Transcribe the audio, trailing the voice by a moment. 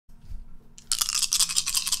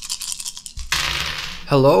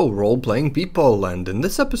Hello, role-playing people, and in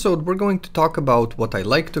this episode we're going to talk about what I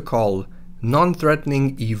like to call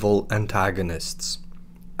non-threatening evil antagonists.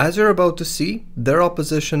 As you're about to see, their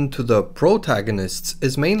opposition to the protagonists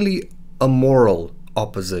is mainly a moral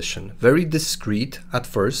opposition, very discreet at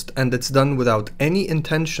first, and it's done without any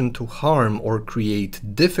intention to harm or create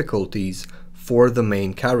difficulties for the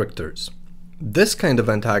main characters. This kind of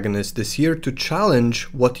antagonist is here to challenge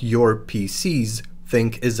what your PCs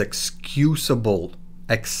think is excusable,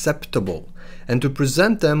 acceptable, and to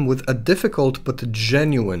present them with a difficult but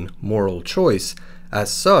genuine moral choice.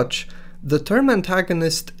 As such, the term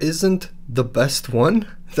antagonist isn't the best one.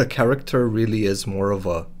 The character really is more of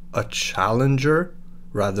a challenger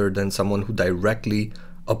rather than someone who directly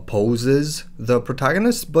opposes the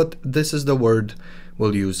protagonist, but this is the word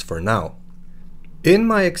we'll use for now. In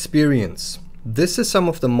my experience, this is some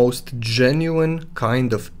of the most genuine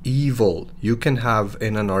kind of evil you can have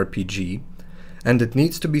in an RPG, and it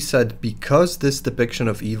needs to be said because this depiction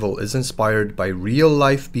of evil is inspired by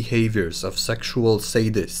real-life behaviors of sexual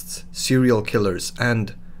sadists, serial killers,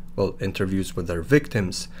 and, well, interviews with their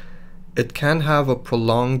victims. It can have a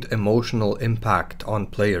prolonged emotional impact on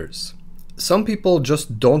players. Some people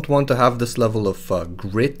just don't want to have this level of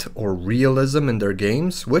grit or realism in their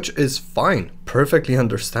games, which is fine, perfectly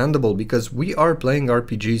understandable, because we are playing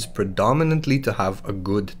RPGs predominantly to have a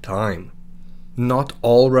good time. Not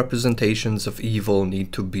all representations of evil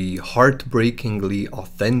need to be heartbreakingly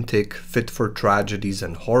authentic, fit for tragedies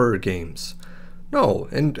and horror games. No,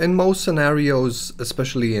 in most scenarios,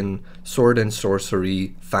 especially in sword and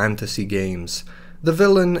sorcery, fantasy games, the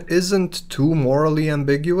villain isn't too morally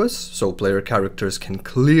ambiguous, so player characters can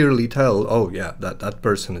clearly tell, oh yeah, that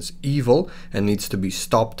person is evil and needs to be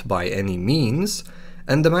stopped by any means.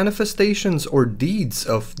 And the manifestations or deeds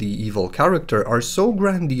of the evil character are so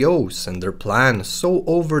grandiose and their plan so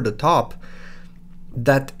over the top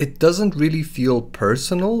that it doesn't really feel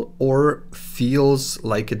personal or feels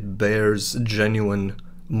like it bears genuine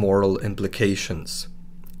moral implications.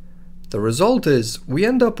 The result is we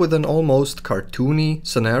end up with an almost cartoony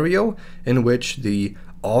scenario in which the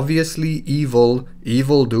obviously evil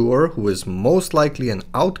evildoer, who is most likely an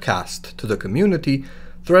outcast to the community,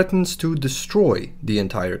 threatens to destroy the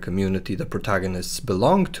entire community the protagonists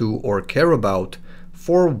belong to or care about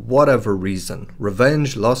for whatever reason.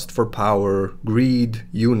 Revenge, lust for power, greed,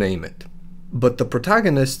 you name it. But the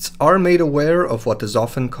protagonists are made aware of what is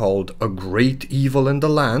often called a great evil in the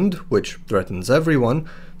land, which threatens everyone,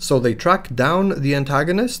 so they track down the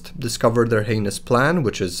antagonist, discover their heinous plan,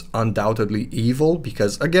 which is undoubtedly evil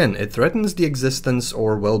because, again, it threatens the existence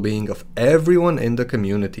or well-being of everyone in the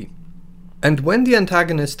community. And when the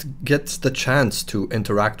antagonist gets the chance to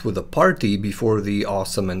interact with the party before the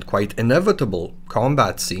awesome and quite inevitable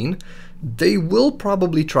combat scene, they will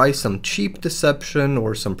probably try some cheap deception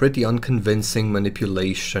or some pretty unconvincing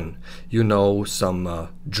manipulation. You know, some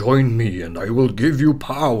join me and I will give you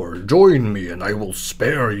power, join me and I will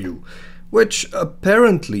spare you, which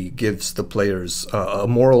apparently gives the players a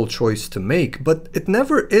moral choice to make, but it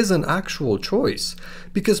never is an actual choice,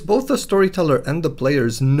 because both the storyteller and the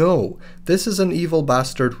players know this is an evil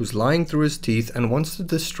bastard who's lying through his teeth and wants to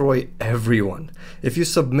destroy everyone. If you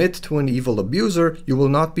submit to an evil abuser, you will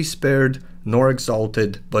not be spared nor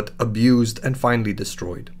exalted, but abused and finally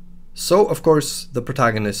destroyed. So, of course, the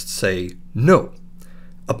protagonists say no.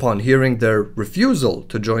 Upon hearing their refusal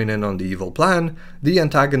to join in on the evil plan, the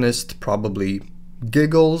antagonist probably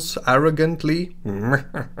giggles arrogantly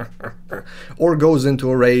or goes into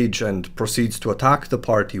a rage and proceeds to attack the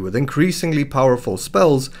party with increasingly powerful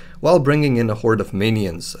spells while bringing in a horde of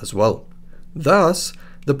minions as well. Thus,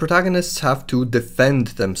 the protagonists have to defend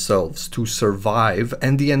themselves to survive,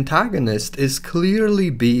 and the antagonist is clearly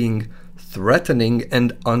being threatening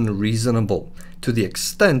and unreasonable to the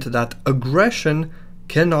extent that aggression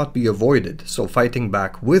cannot be avoided, so fighting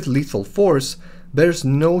back with lethal force bears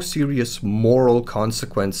no serious moral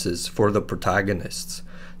consequences for the protagonists,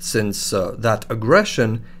 since that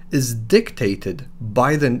aggression is dictated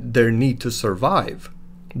by their need to survive.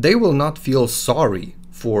 They will not feel sorry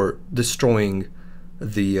for destroying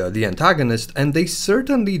the antagonist, and they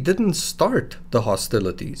certainly didn't start the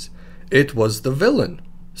hostilities. It was the villain.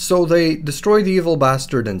 So they destroy the evil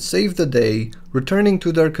bastard and save the day, returning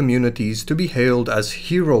to their communities to be hailed as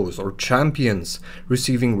heroes or champions,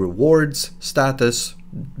 receiving rewards, status,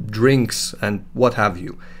 drinks, and what have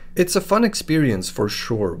you. It's a fun experience for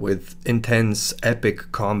sure, with intense,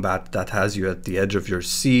 epic combat that has you at the edge of your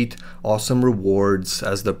seat, awesome rewards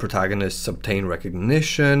as the protagonists obtain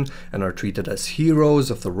recognition and are treated as heroes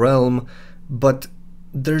of the realm, but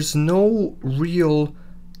there's no real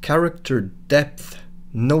character depth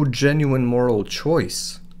no genuine moral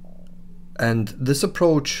choice. And this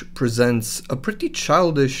approach presents a pretty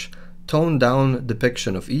childish, toned-down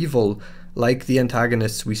depiction of evil, like the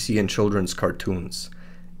antagonists we see in children's cartoons.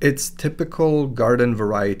 It's typical garden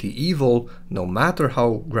variety evil, no matter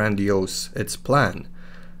how grandiose its plan.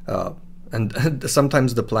 And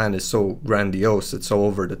sometimes the plan is so grandiose, it's so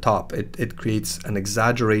over the top, it creates an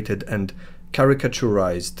exaggerated and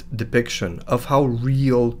caricaturized depiction of how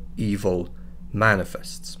real evil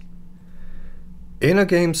manifests. In a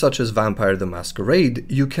game such as Vampire the Masquerade,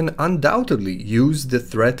 you can undoubtedly use the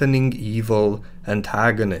threatening evil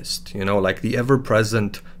antagonist, like the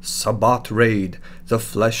ever-present Sabbat raid, the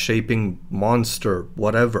flesh-shaping monster,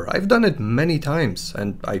 whatever. I've done it many times,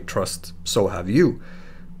 and I trust so have you.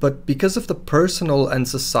 But because of the personal and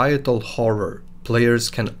societal horror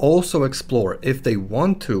players can also explore if they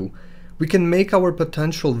want to, we can make our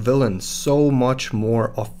potential villain so much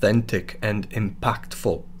more authentic and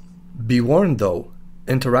impactful. Be warned though,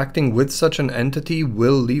 interacting with such an entity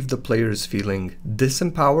will leave the players feeling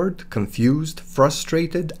disempowered, confused,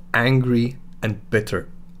 frustrated, angry, and bitter.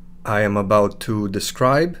 I am about to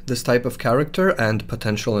describe this type of character and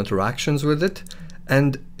potential interactions with it,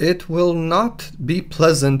 and it will not be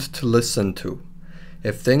pleasant to listen to.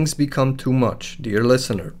 If things become too much, dear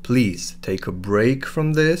listener, please take a break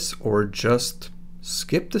from this or just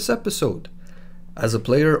skip this episode. As a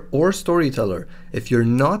player or storyteller, if you're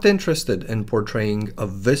not interested in portraying a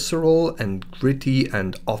visceral and gritty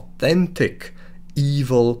and authentic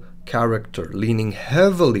evil character, leaning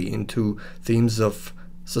heavily into themes of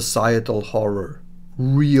societal horror,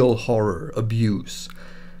 real horror, abuse,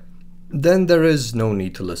 then there is no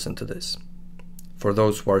need to listen to this. For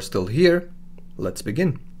those who are still here, let's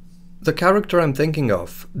begin. The character I'm thinking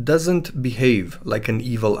of doesn't behave like an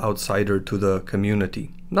evil outsider to the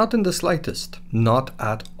community. Not in the slightest. Not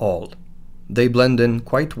at all. They blend in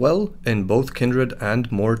quite well in both kindred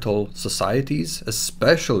and mortal societies,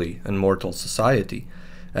 especially in mortal society,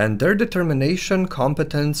 and their determination,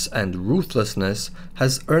 competence, and ruthlessness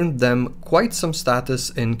has earned them quite some status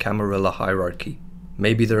in Camarilla hierarchy.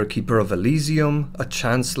 Maybe they're a keeper of Elysium, a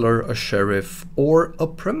chancellor, a sheriff, or a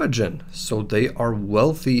primogen, so they are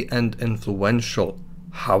wealthy and influential.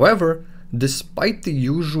 However, despite the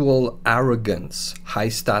usual arrogance high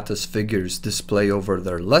status figures display over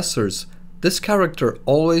their lessers, this character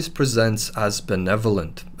always presents as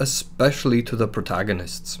benevolent, especially to the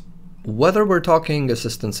protagonists. Whether we're talking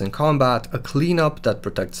assistance in combat, a cleanup that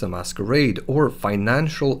protects the masquerade, or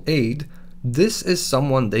financial aid, this is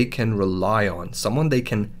someone they can rely on, someone they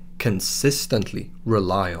can consistently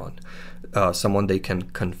rely on, someone they can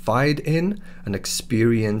confide in, an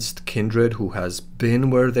experienced kindred who has been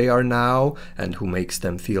where they are now and who makes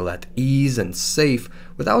them feel at ease and safe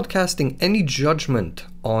without casting any judgment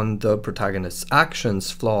on the protagonist's actions,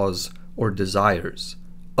 flaws, or desires.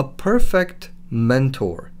 A perfect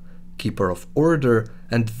mentor, keeper of order,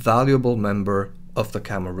 and valuable member of the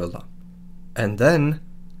Camarilla. And then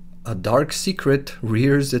a dark secret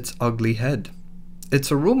rears its ugly head.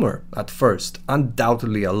 It's a rumor at first,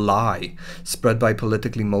 undoubtedly a lie, spread by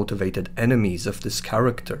politically motivated enemies of this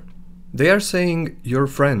character. They are saying your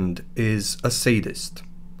friend is a sadist,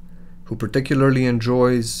 who particularly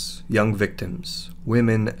enjoys young victims,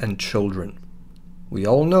 women and children. We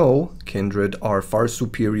all know kindred are far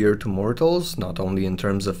superior to mortals, not only in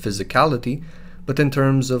terms of physicality, but in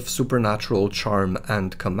terms of supernatural charm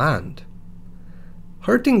and command.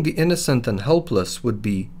 Hurting the innocent and helpless would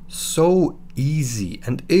be so easy,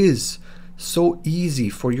 and is so easy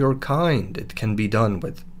for your kind. It can be done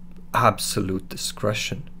with absolute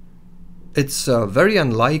discretion. It's very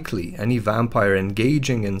unlikely any vampire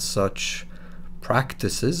engaging in such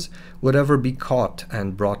practices would ever be caught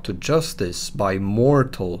and brought to justice by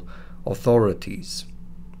mortal authorities.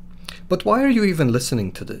 But why are you even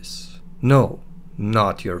listening to this? No,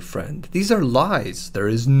 not your friend. These are lies. There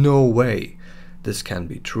is no way this can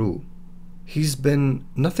be true. He's been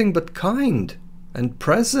nothing but kind and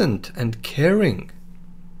present and caring.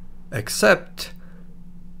 Except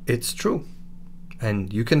it's true.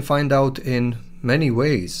 And you can find out in many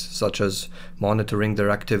ways, such as monitoring their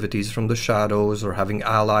activities from the shadows, or having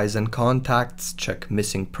allies and contacts check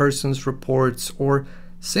missing persons reports, or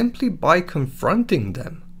simply by confronting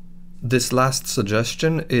them. This last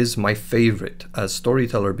suggestion is my favorite as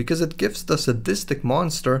storyteller because it gives the sadistic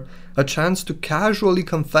monster a chance to casually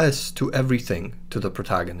confess to everything to the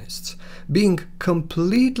protagonists, being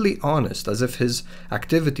completely honest as if his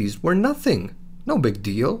activities were nothing, no big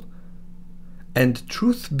deal. And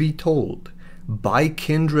truth be told, by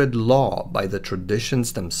kindred law, by the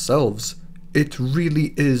traditions themselves, it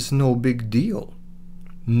really is no big deal.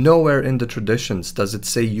 Nowhere in the traditions does it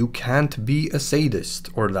say you can't be a sadist,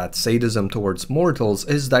 or that sadism towards mortals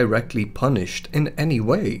is directly punished in any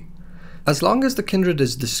way. As long as the kindred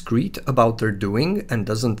is discreet about their doing and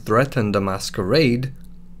doesn't threaten the masquerade,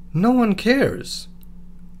 no one cares.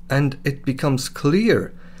 And it becomes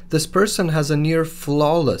clear this person has a near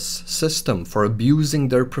flawless system for abusing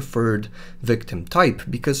their preferred victim type,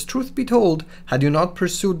 because truth be told, had you not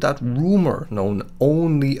pursued that rumor known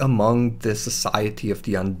only among the society of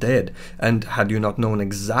the undead, and had you not known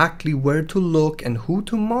exactly where to look and who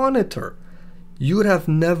to monitor, you would have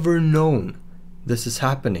never known this is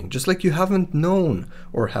happening, just like you haven't known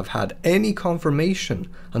or have had any confirmation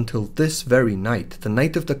until this very night, the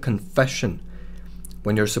night of the confession,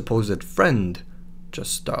 when your supposed friend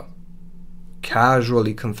just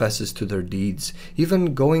casually confesses to their deeds,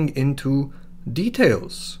 even going into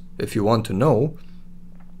details, if you want to know,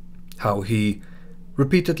 how he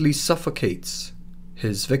repeatedly suffocates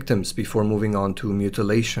his victims before moving on to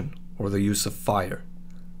mutilation or the use of fire.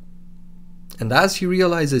 And as he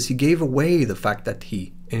realizes he gave away the fact that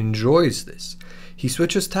he enjoys this, he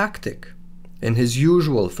switches tactic. In his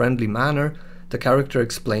usual friendly manner, the character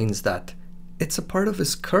explains that it's a part of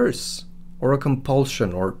his curse, or a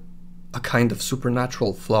compulsion, or a kind of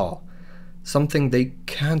supernatural flaw, something they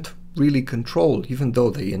can't really control, even though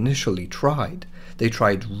they initially tried. They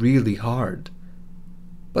tried really hard.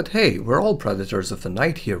 But hey, we're all predators of the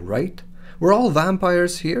night here, right? We're all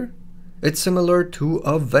vampires here? It's similar to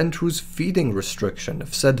a Ventru's feeding restriction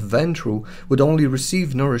if said Ventru would only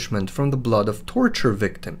receive nourishment from the blood of torture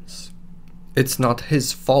victims. It's not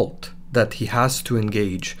his fault that he has to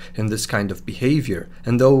engage in this kind of behavior,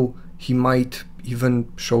 and though he might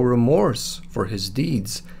even show remorse for his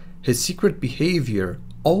deeds, his secret behavior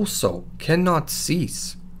also cannot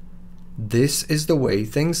cease. This is the way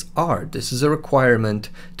things are. This is a requirement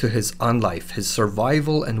to his unlife. His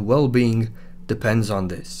survival and well-being depends on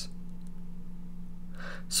this.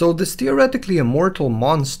 So this theoretically immortal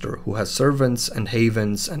monster who has servants and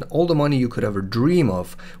havens and all the money you could ever dream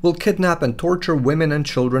of will kidnap and torture women and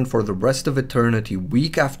children for the rest of eternity,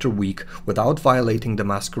 week after week, without violating the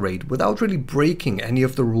masquerade, without really breaking any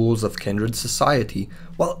of the rules of kindred society,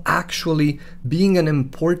 while actually being an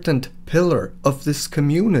important pillar of this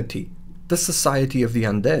community, the society of the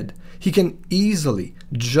undead. He can easily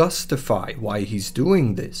justify why he's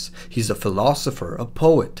doing this. He's a philosopher, a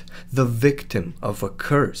poet, the victim of a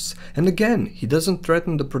curse. And again, he doesn't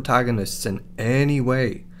threaten the protagonists in any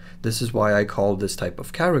way. This is why I call this type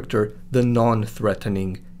of character the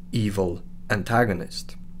non-threatening evil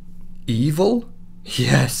antagonist. Evil?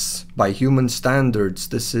 Yes, by human standards,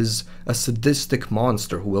 this is a sadistic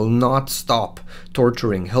monster who will not stop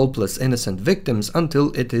torturing helpless innocent victims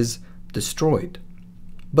until it is destroyed.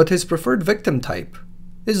 But his preferred victim type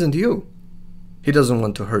isn't you. He doesn't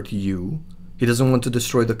want to hurt you. He doesn't want to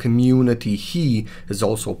destroy the community he is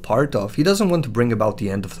also part of. He doesn't want to bring about the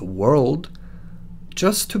end of the world.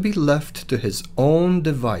 Just to be left to his own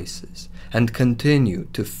devices and continue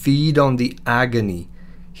to feed on the agony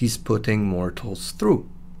he's putting mortals through.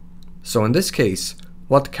 So in this case,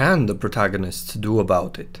 what can the protagonists do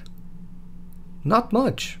about it? Not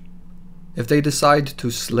much. If they decide to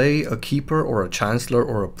slay a keeper or a chancellor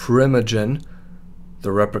or a primogen,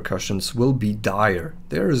 the repercussions will be dire.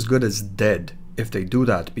 They're as good as dead if they do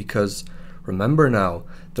that, because remember now,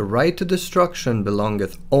 the right to destruction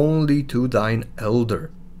belongeth only to thine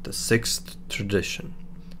elder, the sixth tradition.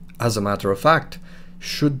 As a matter of fact,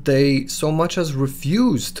 should they so much as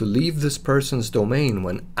refuse to leave this person's domain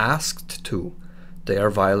when asked to, they are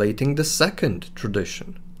violating the second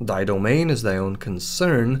tradition. Thy domain is thy own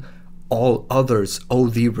concern. All others owe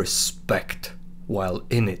thee respect while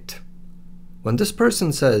in it. When this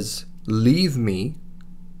person says, leave me,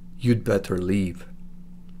 you'd better leave.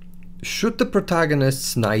 Should the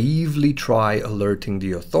protagonists naively try alerting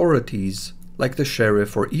the authorities, like the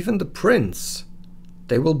sheriff or even the prince,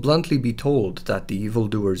 they will bluntly be told that the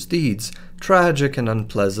evildoer's deeds, tragic and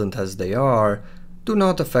unpleasant as they are, do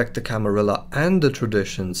not affect the Camarilla and the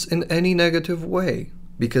traditions in any negative way,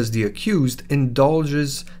 because the accused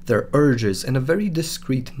indulges their urges in a very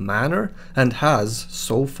discreet manner and has,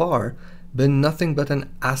 so far, been nothing but an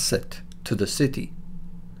asset to the city.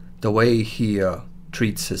 The way he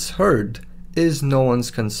treats his herd is no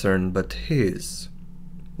one's concern but his.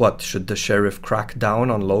 What, should the sheriff crack down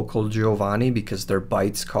on local Giovanni because their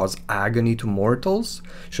bites cause agony to mortals?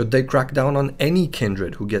 Should they crack down on any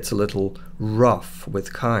kindred who gets a little rough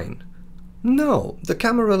with kine? No, the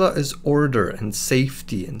Camarilla is order and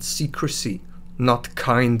safety and secrecy, not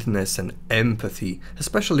kindness and empathy,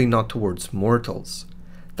 especially not towards mortals.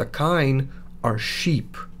 The kine are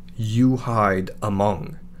sheep you hide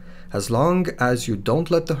among. As long as you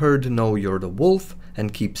don't let the herd know you're the wolf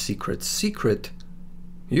and keep secrets secret,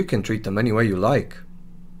 you can treat them any way you like.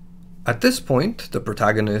 At this point, the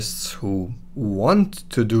protagonists who want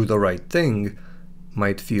to do the right thing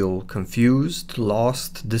might feel confused,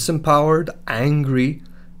 lost, disempowered, angry,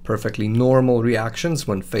 perfectly normal reactions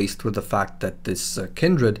when faced with the fact that this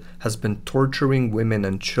kindred has been torturing women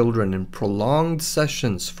and children in prolonged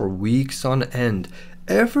sessions for weeks on end,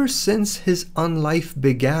 ever since his unlife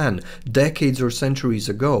began, decades or centuries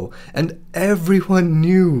ago, and everyone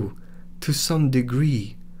knew to some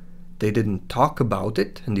degree. They didn't talk about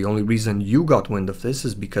it, and the only reason you got wind of this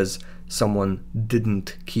is because someone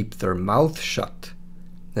didn't keep their mouth shut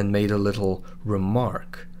and made a little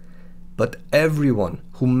remark. But everyone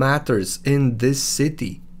who matters in this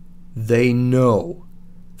city, they know.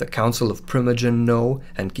 The Council of Primogen know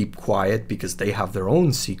and keep quiet because they have their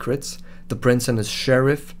own secrets. The prince and his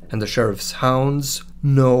sheriff and the sheriff's hounds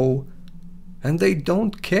know, and they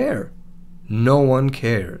don't care. No one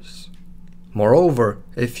cares. Moreover,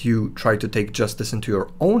 if you try to take justice into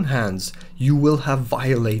your own hands, you will have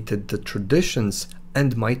violated the traditions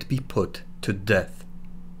and might be put to death.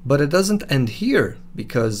 But it doesn't end here,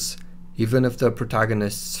 because even if the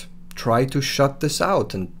protagonists try to shut this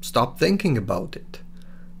out and stop thinking about it,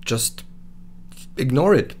 just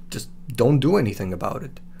ignore it, just don't do anything about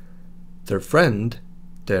it, their friend,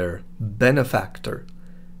 their benefactor,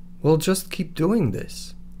 will just keep doing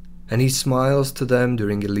this. And he smiles to them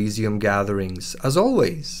during Elysium gatherings, as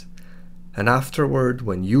always. And afterward,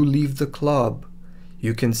 when you leave the club,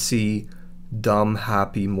 you can see dumb,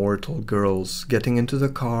 happy, mortal girls getting into the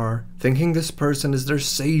car, thinking this person is their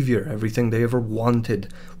savior, everything they ever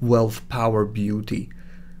wanted, wealth, power, beauty.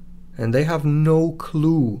 And they have no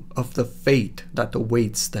clue of the fate that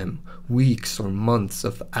awaits them, weeks or months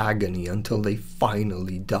of agony until they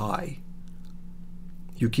finally die.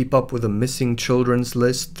 You keep up with a missing children's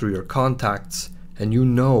list through your contacts, and you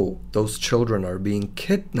know those children are being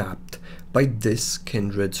kidnapped by this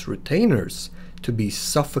kindred's retainers to be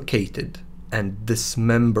suffocated and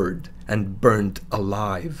dismembered and burnt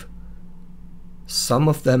alive. Some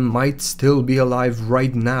of them might still be alive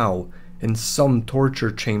right now in some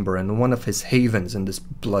torture chamber in one of his havens in this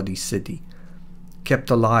bloody city,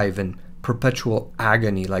 kept alive in perpetual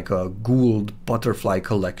agony like a Gould butterfly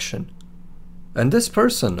collection. And this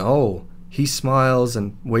person, oh, he smiles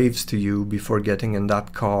and waves to you before getting in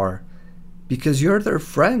that car, because you're their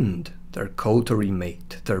friend, their coterie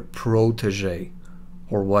mate, their protege,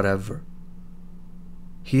 or whatever.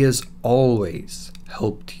 He has always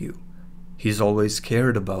helped you. He's always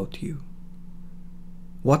cared about you.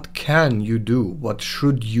 What can you do? What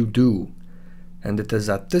should you do? And it is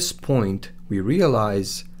at this point we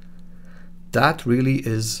realize that really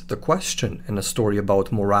is the question in a story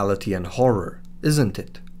about morality and horror, isn't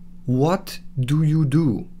it? What do you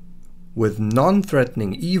do? With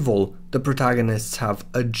non-threatening evil, the protagonists have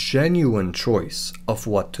a genuine choice of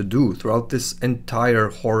what to do throughout this entire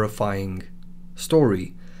horrifying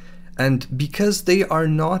story. And because they are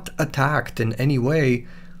not attacked in any way,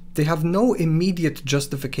 they have no immediate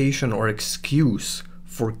justification or excuse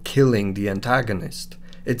for killing the antagonist.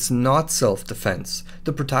 It's not self-defense.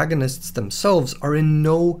 The protagonists themselves are in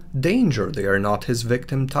no danger. They are not his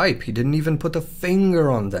victim type. He didn't even put a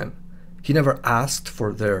finger on them. He never asked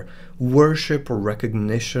for their worship or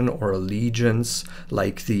recognition or allegiance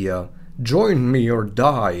like the join me or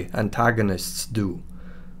die antagonists do.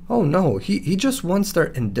 Oh no, he just wants their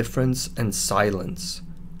indifference and silence.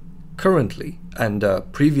 Currently, and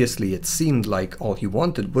previously it seemed like all he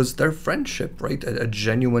wanted was their friendship, right? A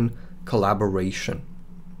genuine collaboration.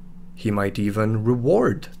 He might even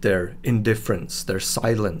reward their indifference, their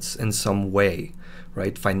silence in some way,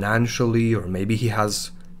 right? Financially, or maybe he has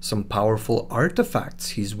some powerful artifacts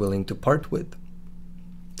he's willing to part with.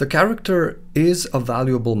 The character is a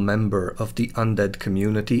valuable member of the undead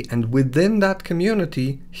community, and within that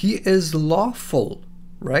community, he is lawful,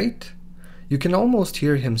 right? You can almost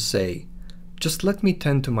hear him say, just let me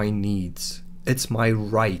tend to my needs. It's my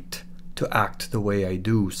right to act the way I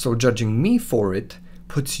do, so judging me for it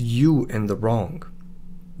puts you in the wrong.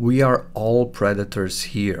 We are all predators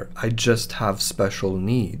here. I just have special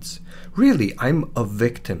needs. Really, I'm a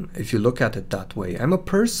victim, if you look at it that way. I'm a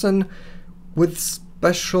person with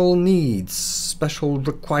special needs, special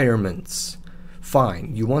requirements.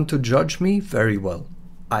 Fine, you want to judge me? Very well.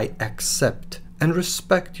 I accept and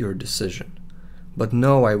respect your decision. But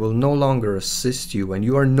no, I will no longer assist you, and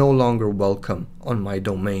you are no longer welcome on my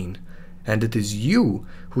domain. And it is you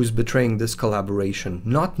who's betraying this collaboration,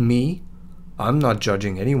 not me. I'm not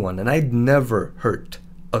judging anyone, and I'd never hurt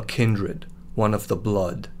a kindred, one of the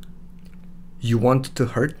blood. You want to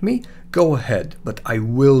hurt me? Go ahead, but I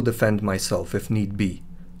will defend myself if need be.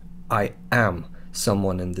 I am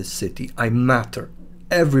someone in this city. I matter.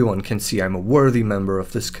 Everyone can see I'm a worthy member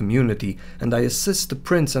of this community, and I assist the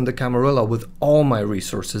prince and the Camarilla with all my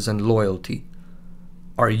resources and loyalty.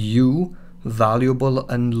 Are you valuable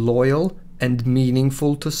and loyal and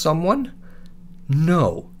meaningful to someone?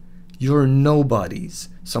 No. You're nobodies,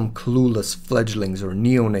 some clueless fledglings or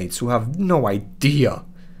neonates who have no idea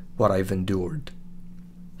what I've endured.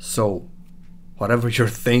 So, whatever you're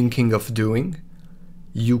thinking of doing,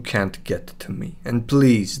 you can't get to me. And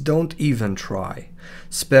please, don't even try.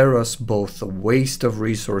 Spare us both the waste of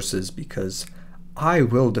resources, because I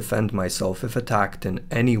will defend myself if attacked in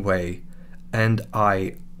any way, and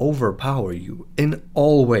I overpower you in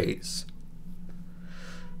all ways.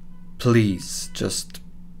 Please, just,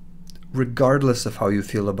 regardless of how you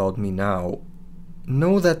feel about me now,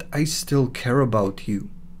 know that I still care about you.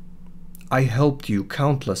 I helped you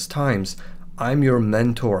countless times. I'm your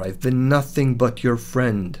mentor. I've been nothing but your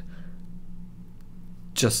friend.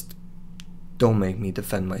 Just don't make me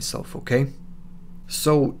defend myself, okay?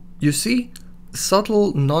 So, you see,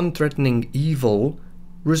 subtle, non-threatening evil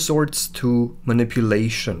resorts to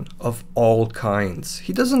manipulation of all kinds.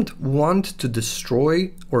 He doesn't want to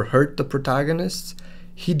destroy or hurt the protagonists.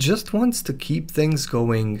 He just wants to keep things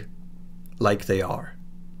going like they are.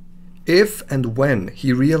 If and when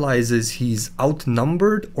he realizes he's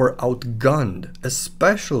outnumbered or outgunned,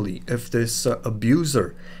 especially if this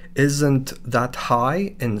abuser isn't that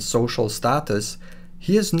high in social status,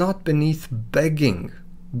 he is not beneath begging,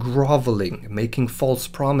 groveling, making false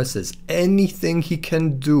promises, anything he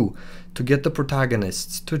can do to get the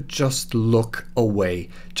protagonists to just look away.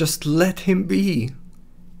 Just let him be.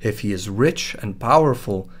 If he is rich and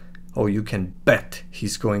powerful, oh, you can bet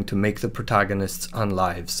he's going to make the protagonists'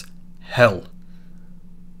 unlives hell.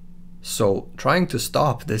 So trying to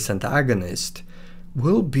stop this antagonist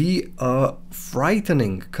will be a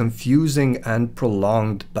frightening, confusing, and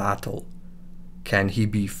prolonged battle. Can he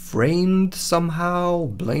be framed somehow,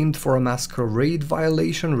 blamed for a masquerade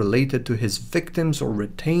violation related to his victims or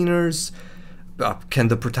retainers? Can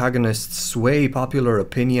the protagonist sway popular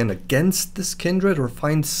opinion against this kindred, or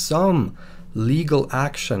find some legal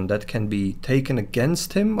action that can be taken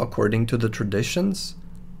against him according to the traditions?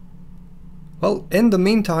 Well, in the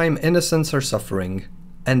meantime, innocents are suffering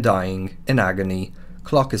and dying in agony.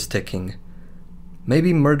 Clock is ticking.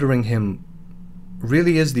 Maybe murdering him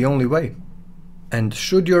really is the only way. And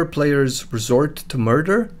should your players resort to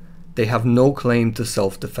murder, they have no claim to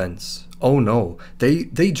self-defense. Oh no,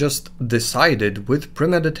 they just decided with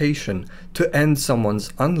premeditation to end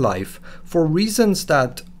someone's unlife for reasons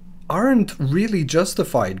that aren't really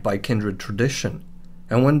justified by kindred tradition.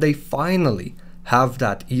 And when they finally have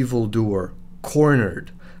that evildoer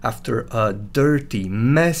cornered after a dirty,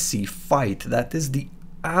 messy fight that is the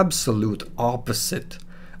absolute opposite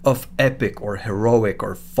of epic or heroic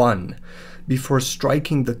or fun, before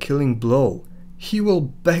striking the killing blow, he will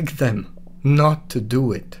beg them not to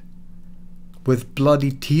do it. With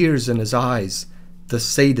bloody tears in his eyes, the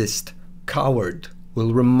sadist coward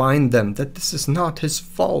will remind them that this is not his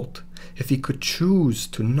fault. If he could choose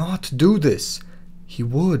to not do this, he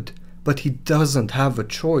would, but he doesn't have a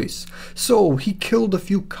choice. So he killed a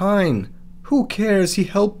few kine. Who cares? He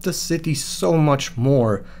helped the city so much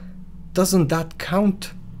more. Doesn't that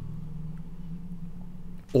count?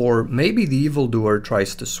 Or maybe the evildoer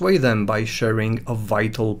tries to sway them by sharing a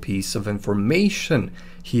vital piece of information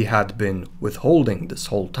he had been withholding this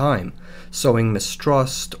whole time, sowing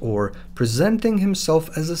mistrust or presenting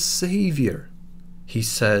himself as a savior. He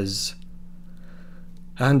says,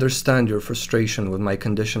 "I understand your frustration with my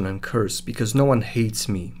condition and curse, because no one hates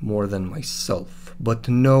me more than myself. But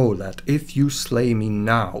know that if you slay me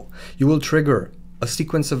now, you will trigger a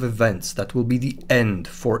sequence of events that will be the end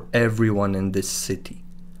for everyone in this city.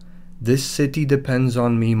 This city depends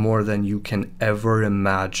on me more than you can ever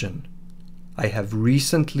imagine. I have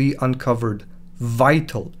recently uncovered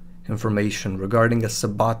vital information regarding a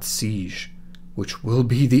Sabbat siege, which will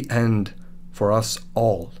be the end for us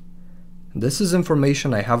all. This is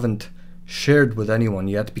information I haven't shared with anyone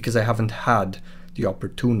yet because I haven't had the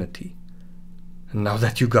opportunity. And now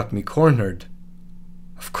that you got me cornered,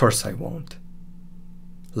 of course I won't.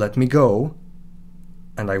 Let me go,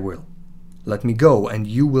 and I will. Let me go, and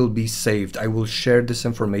you will be saved. I will share this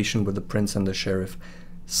information with the prince and the sheriff.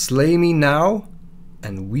 Slay me now,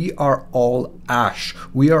 and we are all ash.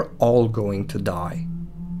 We are all going to die.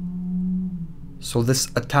 So this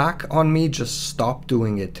attack on me, just stop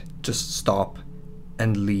doing it. Just stop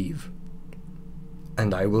and leave.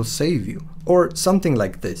 And I will save you." Or something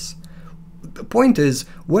like this. The point is,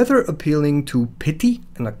 whether appealing to pity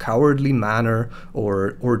in a cowardly manner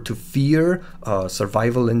or to fear,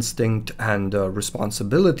 survival instinct, and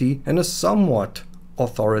responsibility in a somewhat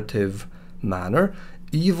authoritative manner,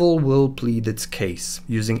 evil will plead its case,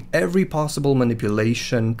 using every possible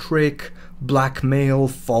manipulation, trick, blackmail,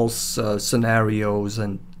 false scenarios,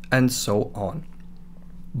 and so on.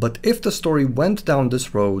 But if the story went down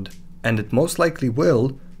this road, and it most likely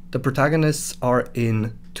will, the protagonists are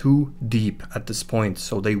in too deep at this point,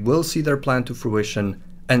 so they will see their plan to fruition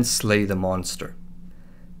and slay the monster.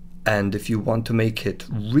 And if you want to make it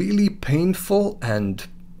really painful and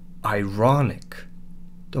ironic,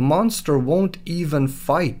 the monster won't even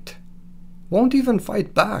fight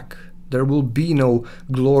back. There will be no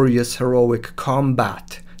glorious heroic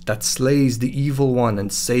combat that slays the evil one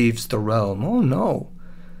and saves the realm. Oh no.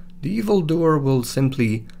 The evildoer will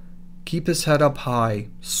simply keep his head up high,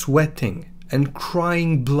 sweating and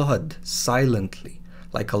crying blood silently,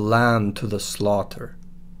 like a lamb to the slaughter,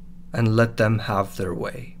 and let them have their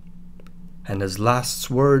way. And his last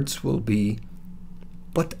words will be,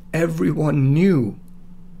 "But everyone knew."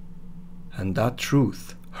 And that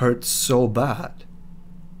truth hurts so bad.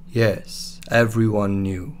 Yes, everyone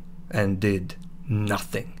knew and did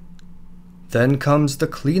nothing. Then comes the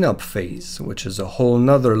cleanup phase, which is a whole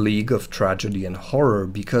nother league of tragedy and horror,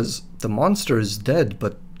 because the monster is dead,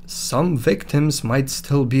 but some victims might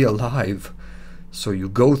still be alive. So you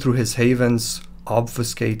go through his havens,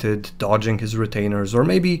 obfuscated, dodging his retainers, or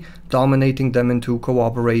maybe dominating them into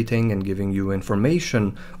cooperating and giving you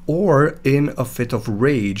information, or in a fit of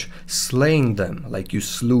rage, slaying them like you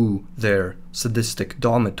slew their sadistic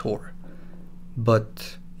domitor.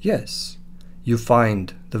 But yes, you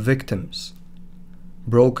find the victims,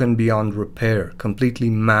 broken beyond repair, completely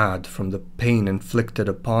mad from the pain inflicted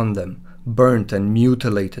upon them, burnt and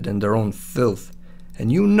mutilated in their own filth,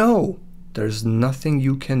 and you know there's nothing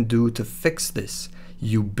you can do to fix this,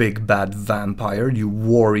 you big bad vampire, you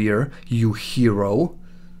warrior, you hero.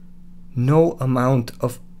 No amount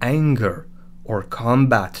of anger or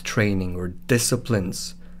combat training or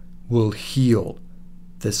disciplines will heal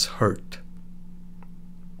this hurt.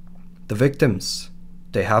 The victims,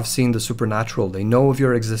 they have seen the supernatural, they know of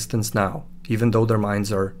your existence now, even though their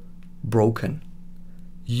minds are broken.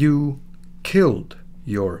 You killed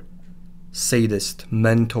your sadist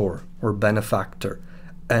mentor or benefactor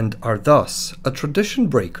and are thus a tradition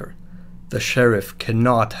breaker. The sheriff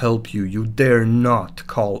cannot help you. You dare not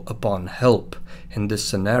call upon help in this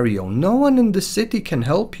scenario. No one in the city can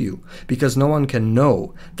help you because no one can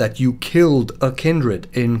know that you killed a kindred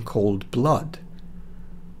in cold blood.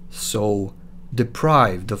 So,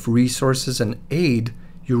 deprived of resources and aid,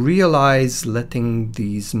 you realize letting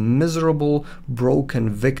these miserable, broken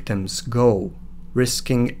victims go,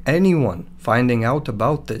 risking anyone finding out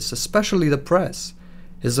about this, especially the press,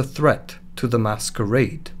 is a threat to the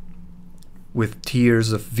Masquerade. With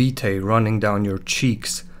tears of vitae running down your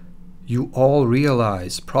cheeks, you all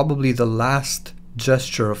realize probably the last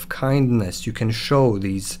gesture of kindness you can show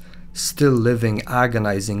these still living,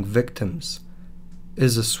 agonizing victims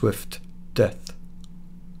is a swift death.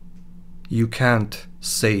 You can't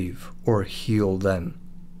save or heal them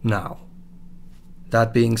now.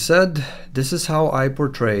 That being said, this is how I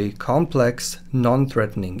portray complex,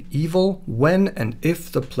 non-threatening evil when and if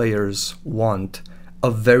the players want a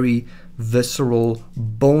very visceral,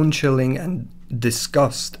 bone-chilling and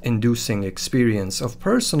disgust-inducing experience of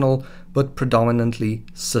personal but predominantly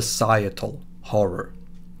societal horror.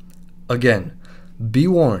 Again, be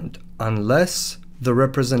warned, unless the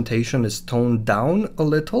representation is toned down a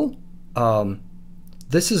little,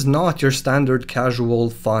 this is not your standard casual,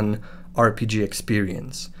 fun RPG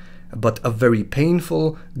experience, but a very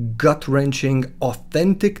painful, gut-wrenching,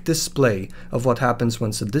 authentic display of what happens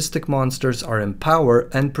when sadistic monsters are in power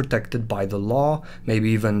and protected by the law, maybe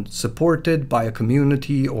even supported by a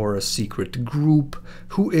community or a secret group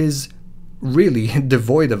who is really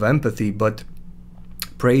devoid of empathy but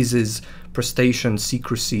praises prestation,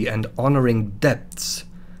 secrecy, and honoring depths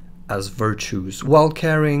as virtues, while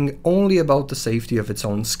caring only about the safety of its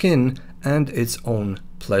own skin and its own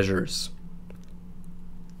pleasures.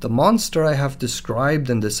 The monster I have described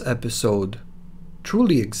in this episode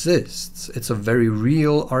truly exists. It's a very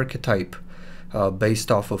real archetype, based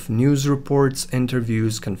off of news reports,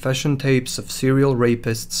 interviews, confession tapes of serial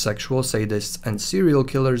rapists, sexual sadists, and serial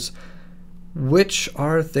killers, which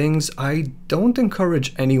are things I don't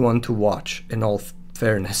encourage anyone to watch, in all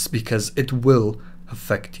fairness, because it will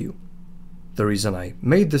affect you. The reason I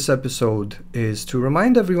made this episode is to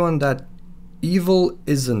remind everyone that evil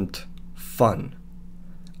isn't fun.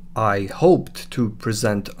 I hoped to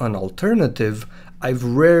present an alternative I've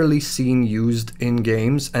rarely seen used in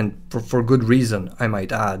games, and for good reason, I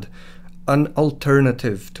might add, an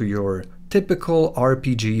alternative to your typical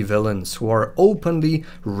RPG villains who are openly,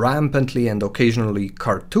 rampantly, and occasionally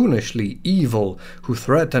cartoonishly evil, who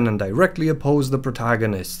threaten and directly oppose the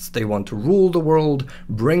protagonists. They want to rule the world,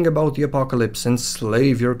 bring about the apocalypse,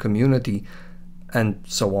 enslave your community, and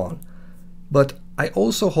so on. But I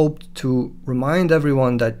also hoped to remind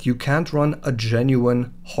everyone that you can't run a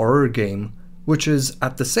genuine horror game which is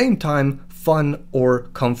at the same time fun or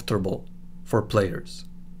comfortable for players.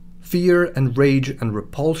 Fear and rage and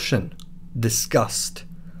repulsion, disgust,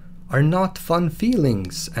 are not fun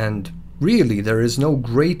feelings, and really there is no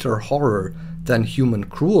greater horror than human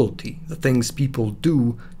cruelty, the things people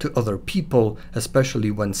do to other people,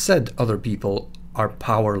 especially when said other people are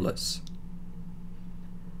powerless.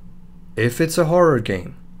 If it's a horror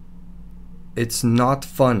game, it's not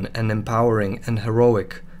fun and empowering and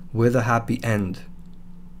heroic with a happy end.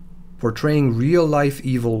 Portraying real-life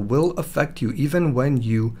evil will affect you even when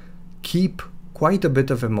you keep quite a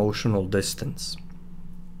bit of emotional distance.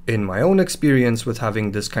 In my own experience with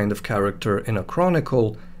having this kind of character in a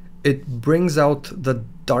chronicle, it brings out the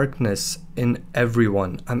darkness in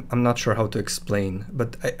everyone. I'm not sure how to explain,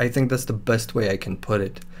 but I think that's the best way I can put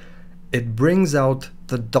it. It brings out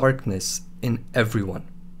the darkness in everyone,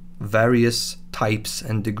 various types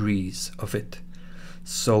and degrees of it.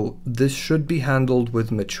 So this should be handled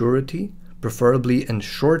with maturity, preferably in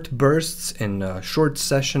short bursts, in short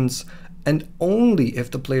sessions, and only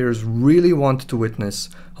if the players really want to witness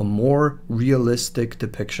a more realistic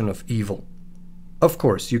depiction of evil. Of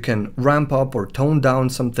course, you can ramp up or tone down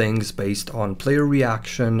some things based on player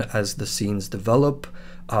reaction as the scenes develop,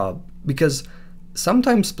 because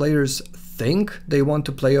sometimes players think they want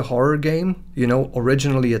to play a horror game. You know,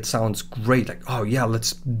 originally it sounds great, like, oh yeah,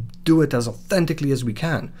 let's do it as authentically as we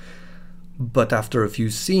can. But after a few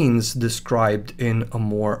scenes described in a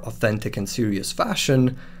more authentic and serious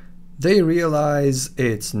fashion, they realize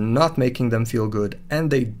it's not making them feel good, and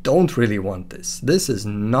they don't really want this. This is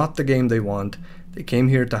not the game they want. They came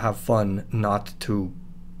here to have fun, not to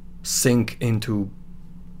sink into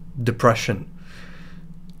depression.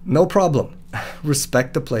 No problem.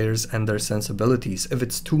 Respect the players and their sensibilities. If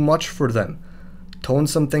it's too much for them, tone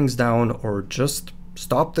some things down or just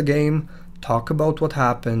stop the game, talk about what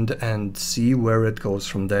happened, and see where it goes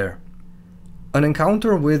from there. An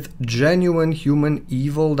encounter with genuine human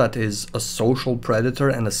evil that is a social predator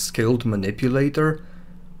and a skilled manipulator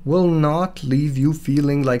will not leave you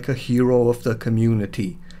feeling like a hero of the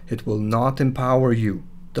community. It will not empower you.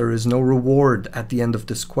 There is no reward at the end of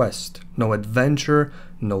this quest, no adventure,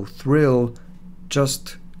 no thrill,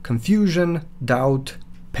 just confusion, doubt,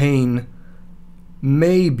 pain,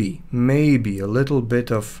 maybe a little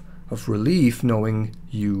bit of relief knowing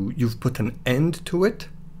you've put an end to it.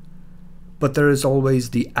 But there is always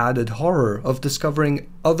the added horror of discovering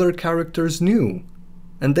other characters new,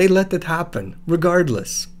 and they let it happen,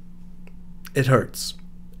 regardless. It hurts.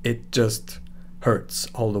 It just hurts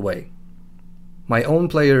all the way. My own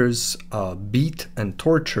players beat and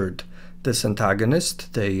tortured this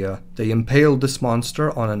antagonist. They impaled this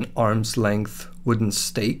monster on an arm's length wooden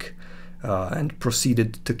stake and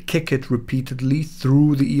proceeded to kick it repeatedly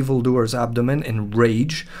through the evildoer's abdomen in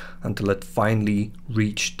rage until it finally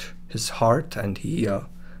reached his heart and he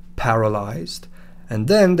paralyzed. And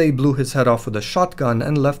then they blew his head off with a shotgun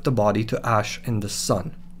and left the body to ash in the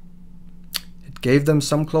sun. It gave them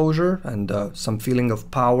some closure and some feeling of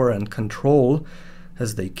power and control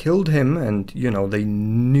as they killed him, and, you know, they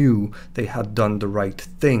knew they had done the right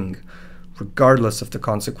thing, regardless of the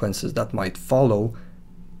consequences that might follow.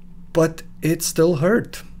 But it still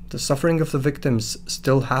hurt. The suffering of the victims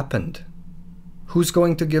still happened. Who's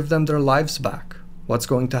going to give them their lives back? What's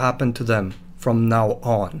going to happen to them from now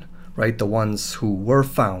on, right? The ones who were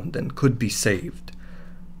found and could be saved.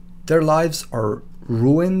 Their lives are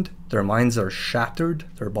ruined, their minds are shattered,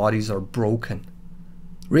 their bodies are broken.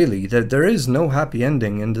 Really, there is no happy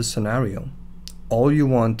ending in this scenario. All you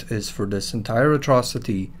want is for this entire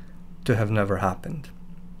atrocity to have never happened.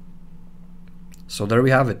 So there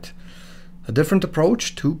we have it. A different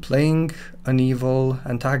approach to playing an evil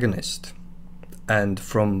antagonist. And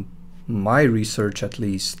from my research at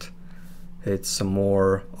least, it's a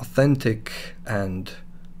more authentic and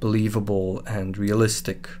believable and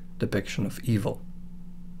realistic depiction of evil.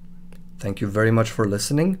 Thank you very much for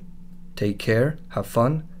listening. Take care, have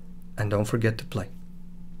fun, and don't forget to play.